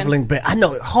 Hulk Traveling band. I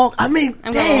know Hulk. I mean,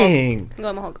 I'm dang.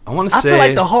 going with Hulk. I want to I say feel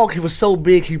like the Hulk, he was so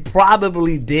big, he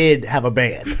probably did have a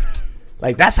band.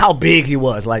 Like, that's how big he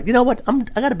was. Like, you know what?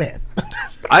 I got a band.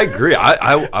 I agree.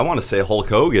 I want to say Hulk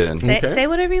Hogan. Say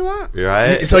whatever you want. You're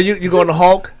right. So you going to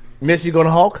Hulk? Miss, you going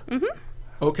to Hulk?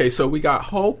 Okay, so we got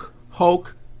Hulk,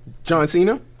 John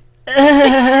Cena.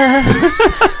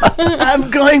 I'm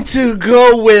going to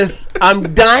go with, I'm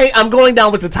going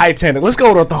down with the Titanic. Let's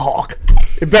go with the Hulk.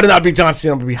 It better not be John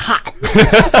Cena. I'm going to be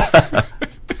hot.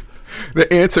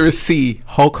 The answer is C,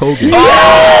 Hulk Hogan.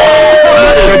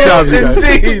 Good job, you guys.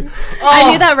 Indeed.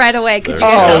 I knew that right away. Could you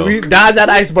Oh, we dies that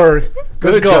iceberg.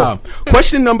 Let's Good go. job.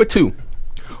 Question number 2.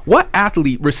 What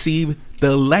athlete received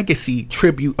the Legacy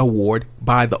Tribute Award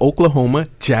by the Oklahoma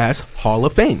Jazz Hall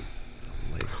of Fame?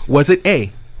 Was it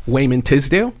A, Wayman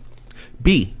Tisdale,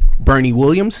 B, Bernie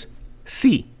Williams,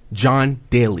 C, John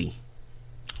Daly?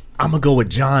 I'm going to go with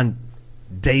John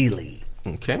Daly.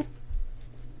 Okay.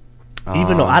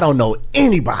 Even though I don't know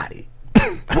anybody.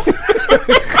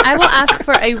 I will ask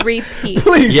for a repeat.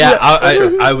 Please. Yeah,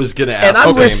 I was gonna ask And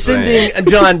I'm the same thing.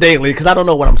 rescinding John Daly because I don't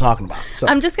know what I'm talking about. So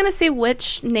I'm just gonna say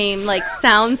which name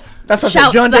sounds That's what I said,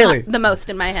 shouts John Daly. the most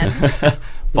in my head.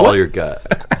 Follow your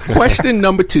gut. Question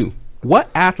number 2. What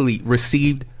athlete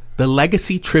received the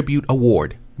Legacy Tribute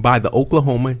Award by the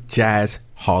Oklahoma Jazz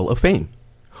Hall of Fame?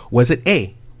 Was it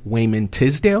A, Wayman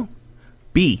Tisdale,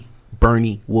 B,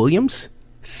 Bernie Williams,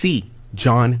 C,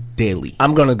 John Daly?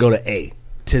 I'm going to go to A,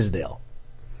 Tisdale.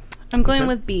 I'm going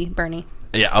with B, Bernie.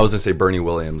 Yeah, I was gonna say Bernie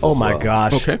Williams. Oh as my well.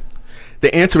 gosh. Okay.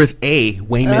 The answer is A,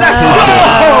 Wayman Let's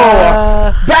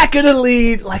Tisdale. go! Back in the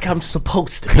lead like I'm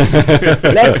supposed to.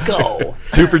 Let's go.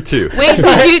 2 for 2.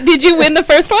 Wait, did you win the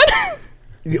first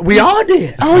one? We all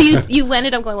did. Oh, you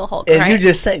ended up going with Hulk. And right? you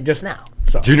just said just now.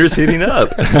 So. Junior's heating up.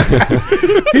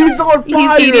 He's on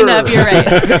fire. He's heating up. You're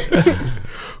right.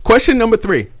 Question number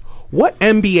 3. What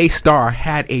NBA star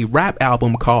had a rap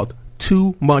album called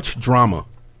Too Much Drama?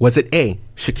 Was it A,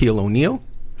 Shaquille O'Neal,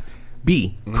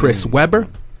 B, Chris Webber,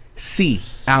 C,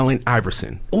 Allen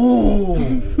Iverson? Ooh.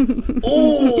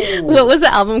 What was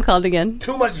the album called again?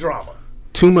 Too much drama.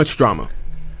 Too Much Drama.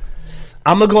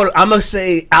 I'm gonna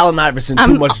say Allen Iverson.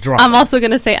 Too much drama. I'm also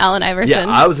gonna say Allen Iverson. Yeah,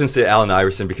 I was gonna say Allen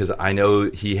Iverson because I know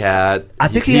he had. I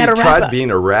think he had a tried rap- being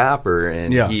a rapper,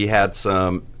 and Yeah. he had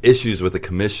some issues with the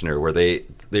commissioner where they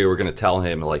were gonna tell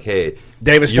him like, "Hey,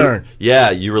 David Stern.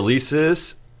 you release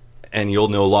this, and you'll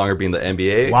no longer be in the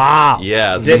NBA." Wow.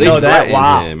 Yeah, so Didn't they know that. threatened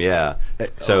Wow. him. Yeah,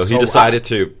 so he so decided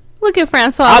to. Look at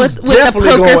Francois I'm with the definitely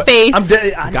poker going- face.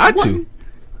 Got to.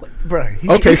 Bro,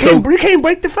 Okay, so- you can't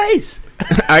break the face.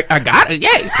 I got it. Yeah,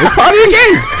 it's part of the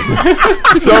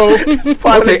game.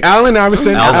 So, okay, Allen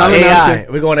Iverson. Allen AI.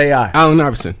 Iverson. We're going AI. Allen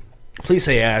Iverson. Please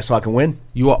say AI so I can win.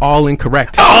 You are all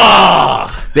incorrect.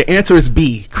 The answer is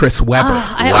B, Chris Webber.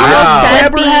 I Wow. almost said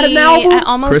Webber had an B. album? I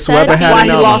almost Chris said Webber B. had Why an he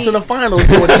album. lost in the finals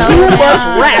doing too Yeah.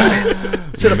 much rapping.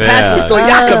 Should have passed to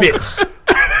Stojakovic.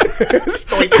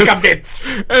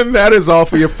 Stojakovic. And that is all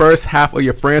for your first half of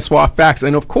your Francois Facts.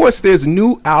 And of course, there's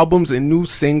new albums and new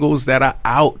singles that are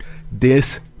out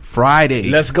this Friday.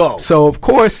 Let's go. So, of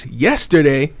course,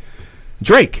 yesterday,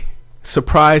 Drake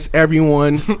surprised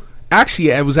everyone. Actually,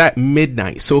 it was at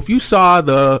midnight. So if you saw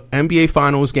the NBA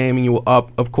Finals game and you were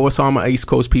up, of course, all my East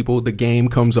Coast people, the game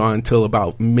comes on until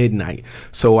about midnight.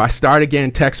 So I started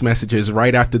getting text messages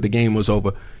right after the game was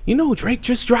over. You know, Drake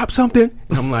just dropped something.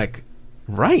 And I'm like,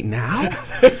 right now?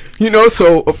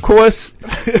 So of course,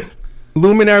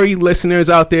 Luminary listeners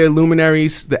out there,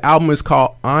 Luminaries, the album is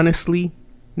called Honestly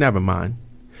Nevermind.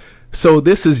 So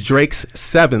this is Drake's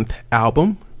 7th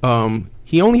album.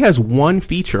 he only has one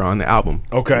feature on the album.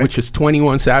 Okay. Which is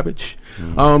 21 Savage.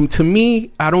 To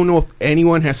me, I don't know if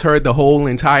anyone has heard the whole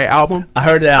entire album. I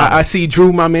heard the album. I see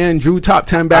Drew, my man, Drew Top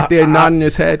 10 back there nodding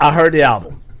his head. I heard the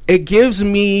album. It gives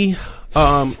me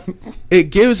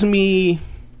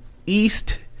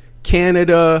East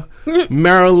Canada,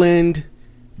 Maryland,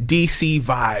 DC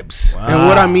vibes. And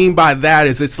what I mean by that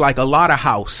is it's like a lot of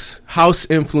house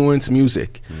influence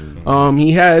music.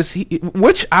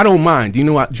 Which I don't mind. You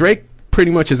know what? Drake pretty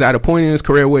much is at a point in his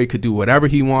career where he could do whatever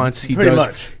he wants.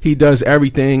 He does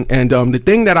everything. And the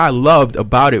thing that I loved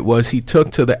about it was he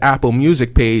took to the Apple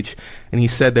Music page and he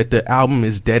said that the album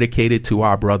is dedicated to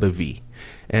our brother V.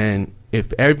 And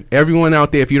if everyone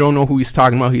out there, if you don't know who he's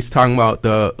talking about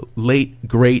the late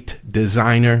great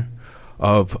designer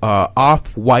of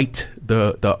Off-White,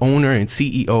 the owner and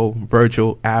CEO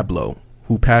Virgil Abloh,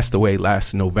 who passed away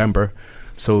last November.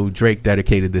 So Drake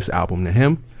dedicated this album to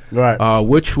him, right?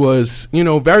 Which was,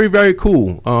 very, very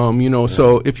cool.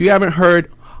 So if you haven't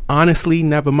heard, honestly,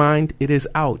 never mind, it is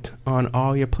out on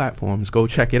all your platforms. Go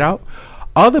check it out.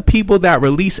 Other people that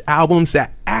release albums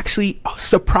that actually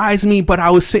surprised me, but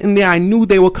I was sitting there, I knew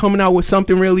they were coming out with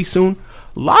something really soon.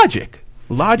 Logic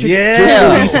just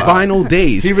released Vinyl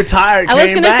Days. He retired. I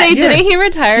was going to say, didn't he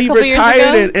retire a couple years ago? He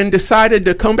retired and decided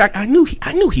to come back. I knew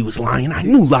he was lying. I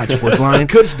knew Logic was lying.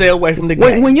 Couldn't stay away from the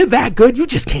game. When you're that good, you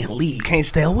just can't leave. Can't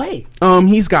stay away.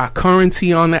 He's got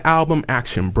Currency on the album.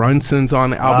 Action Brunson's on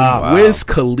the album. Wow. Wiz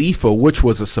Khalifa, which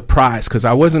was a surprise because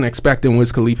I wasn't expecting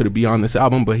Wiz Khalifa to be on this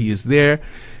album, but he is there.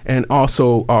 And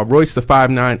also Royce the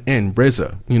 5'9" and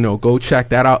RZA. Go check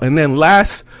that out. And then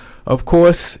last, of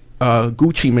course,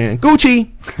 Gucci Man,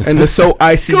 and the So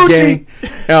Icy Gang.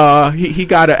 He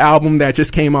got an album that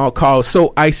just came out called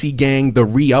So Icy Gang, The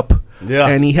Re-Up. Yeah.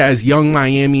 And he has Young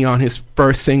Miami on his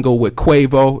first single with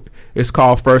Quavo. It's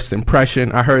called First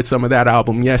Impression. I heard some of that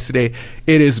album yesterday.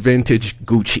 It is vintage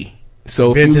Gucci.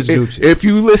 So if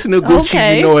you listen to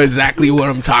Gucci, you know exactly what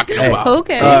I'm talking about.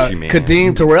 Okay.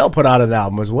 Kadeem Terrell put out an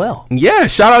album as well. Yeah,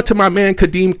 shout out to my man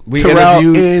Kadeem We Terrell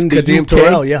interviewed in the Kadeem UK.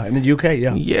 Terrell, in the UK,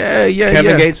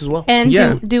 Kevin Gates as well. And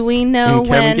Yeah. do we know And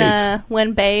Kevin Gates.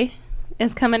 when Bey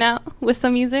is coming out with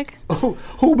some music? Who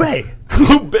Bay?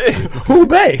 Who Bay?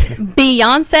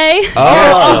 Beyonce.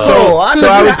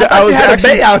 I was actually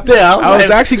Bay out there. I was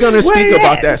actually going to speak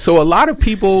about that. So a lot of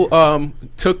people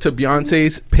took to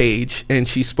Beyonce's page and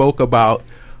she spoke about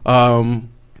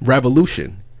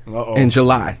Revolution in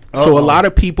July. So a lot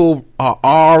of people are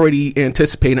already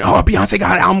anticipating, Beyonce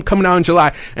got an album coming out in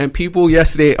July. And people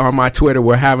yesterday on my Twitter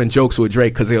were having jokes with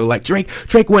Drake because they were like, Drake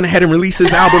went ahead and released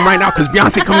his album right now because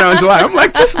Beyonce coming out in July. I'm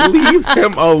like, just leave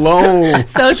him alone.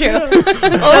 So true.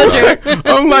 So true.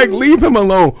 I'm like, leave him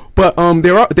alone. But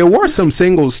there were some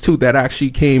singles too that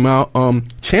actually came out.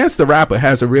 Chance the Rapper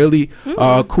has a really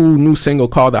cool new single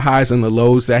called The Highs and the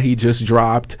Lows that he just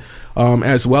dropped.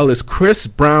 As well as Chris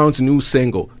Brown's new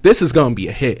single. This is gonna be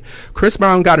a hit. Chris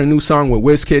Brown got a new song with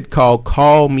Wizkid called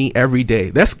Call Me Every Day.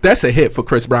 That's a hit for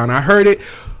Chris Brown. I heard it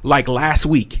like last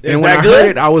week. And when I heard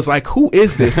it, I was like, who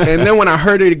is this? And then when I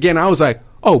heard it again, I was like,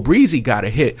 oh, Breezy got a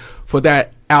hit for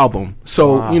that album.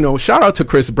 So, shout out to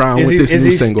Chris Brown with this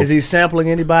new single. Is he sampling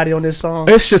anybody on this song?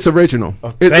 It's just original.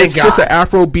 It's just an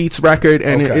Afro Beats record,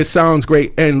 and it sounds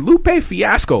great. And Lupe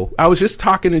Fiasco. I was just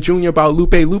talking to Junior about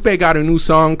Lupe. Lupe got a new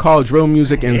song called Drill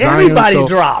Music and Zion. Everybody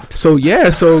dropped. So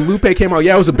Lupe came out.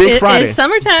 Yeah, it was a big Friday. It's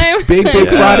summertime. Big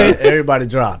Friday. Everybody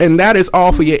dropped. And that is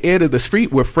all for your ear to the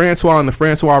street with Francois and the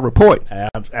Francois Report.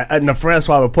 And the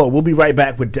Francois Report. We'll be right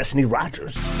back with Destiny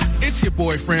Rogers. It's your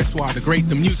boy Francois, the great,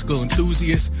 the musical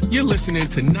enthusiast. You're listening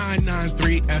to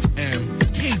 993 FM,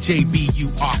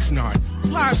 KJBU Oxnard.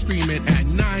 Live stream it at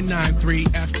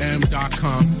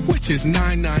 993fm.com, which is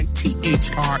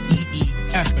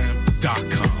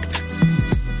 99THREEFM.com.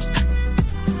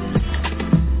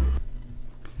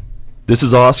 This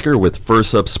is Oscar with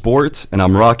First Up Sports, and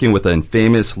I'm rocking with the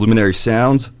infamous Luminary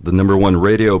Sounds, the #1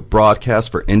 radio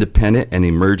broadcast for independent and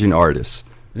emerging artists.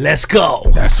 Let's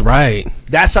go. That's right.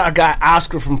 That's our guy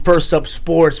Oscar from First Up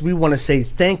Sports. We want to say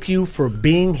thank you for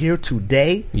being here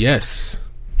today. Yes.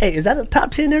 Hey, is that a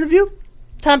top 10 interview?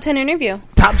 Top 10 interview.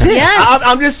 Top 10. Yes.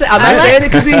 I'm just saying. I'm not saying it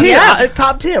because he's here.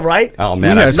 Top 10, right? Oh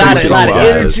man, We I had A lot so of much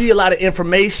energy, a lot of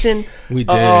information. We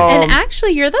did. And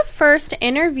actually, you're the first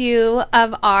interview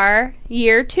of our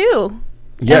year 2.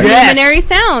 Yes. Luminary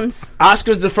Sounds.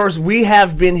 Oscar's the first. We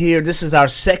have been here. This is our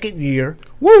second year.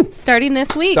 Woo. Starting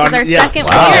this week is Starting- our yeah. second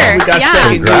Wow. year. We got yeah.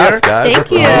 second Congrats, year. guys. Thank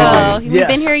That's you. amazing. We've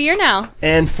Yes. been here a year now.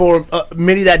 And for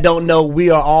many that don't know, we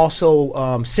are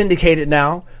also syndicated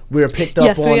now. We're picked up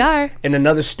Yes, we are. in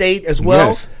another state as well,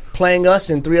 Yes. playing us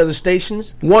in 3 other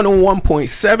stations.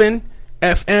 101.7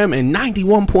 FM and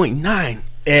 91.9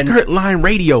 And- Skirt Line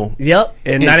Radio. Yep,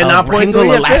 and In, 99.3 Wrangell,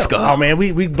 FM. Alaska. Oh man,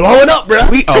 we blowing up, bro.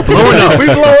 We are blowing up. we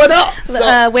blowing up.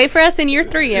 So, Wait for us in year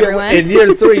 3, everyone. in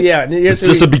year 3, yeah. In year It's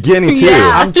just a beginning too.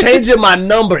 Yeah. I'm changing my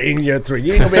number in year 3.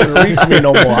 You ain't gonna be able to reach me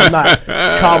no more. I'm not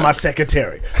calling my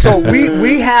secretary. So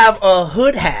we have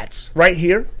hood hats right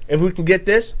here. If we can get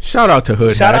this. Shout out to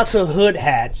Hood Shout Hats. out to Hood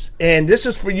Hats. And this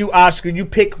is for you, Oscar. You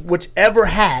pick whichever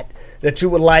hat that you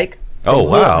would like. from Oh, Hood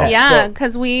wow. Hats. Yeah, So-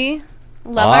 because we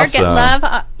love Awesome.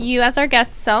 love you as our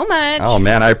guests so much. Oh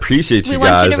man, I appreciate you We want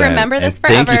guys. you to remember and this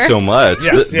Thank you forever. so much.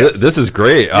 Yes, yes. This is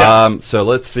great. Yes. So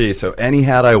let's see. So any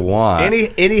hat I want.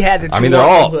 any hat that you I mean, they're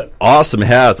want all from Hood. awesome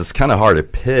hats. It's kind of hard to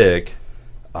pick.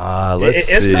 Let's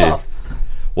see. It's tough.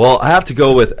 Well, I have to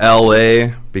go with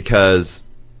LA because,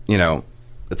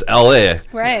 it's LA.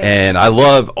 Right. And I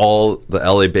love all the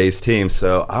LA-based teams,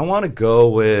 so I want to go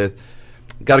with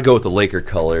the Laker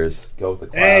colors. Go with the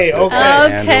classic. Hey, okay. Los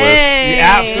Angeles. Okay.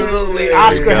 Yeah, absolutely.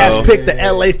 Oscar you has go. picked the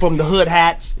LA from the Hood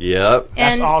Hats. Yep.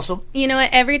 That's And awesome. You know what?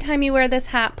 Every time you wear this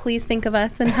hat, please think of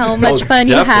us and how much fun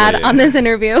you had definitely. on this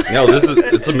interview. No,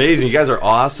 it's amazing. You guys are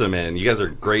awesome, and you guys are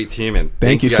a great team. And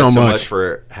Thank you guys so so much. much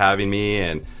for having me,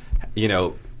 and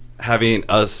having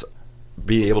us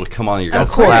be able to come on your guys'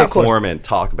 course, of course. platform and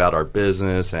talk about our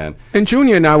business. And And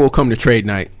Junior and I will come to trade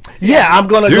night. Yeah, I'm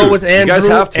gonna Dude, go with you Andrew. guys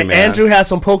have to, And man. Andrew has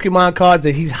some Pokemon cards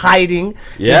that he's hiding.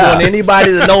 Yeah. He want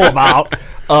anybody to know about.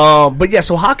 But yeah,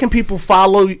 so how can people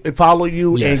follow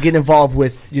you Yes. and get involved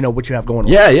with what you have going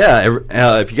on?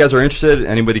 yeah. If you guys are interested,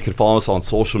 anybody can follow us on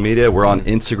social media. We're on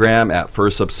Instagram at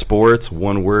First Up Sports,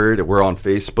 one word. We're on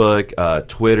Facebook,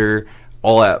 Twitter,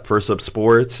 all at First Up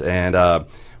Sports, and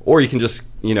or you can just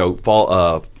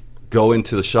go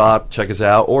into the shop, check us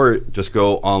out, or just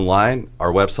go online,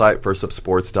 our website,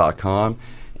 firstupsports.com.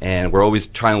 And we're always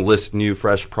trying to list new,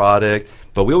 fresh product.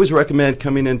 But we always recommend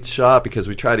coming into shop because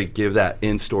we try to give that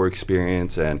in-store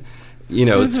experience. And,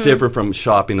 it's different from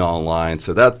shopping online.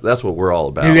 So that's what we're all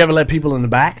about. Do you ever let people in the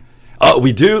back?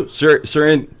 We do.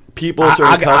 Certain people,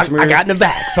 certain customers. I got in the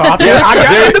back, so I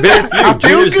feel, very few.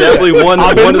 Junior's definitely one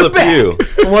of the few.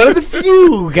 One of the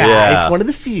few guys. Yeah. One of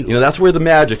the few. That's where the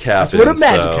magic happens. That's where the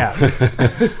magic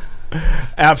happens.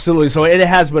 Absolutely. So it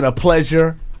has been a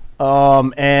pleasure.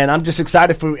 And I'm just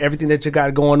excited for everything that you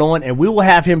got going on. And we will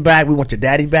have him back. We want your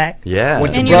daddy back. Yeah.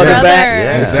 Want And your your brother back. brother.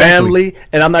 Yeah. His Exactly. family.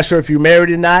 And I'm not sure if you're married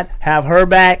or not. Have her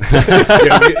back.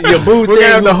 your boo We're going to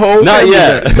have the whole Not family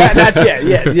yet. there. not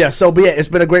yet. Yeah. So, but yeah, it's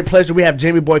been a great pleasure. We have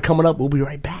Jamie Boy coming up. We'll be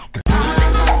right back.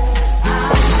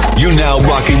 You're now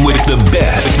rocking with the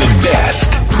best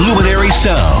Luminary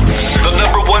Sounds, the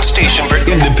 #1 station for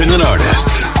independent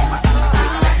artists.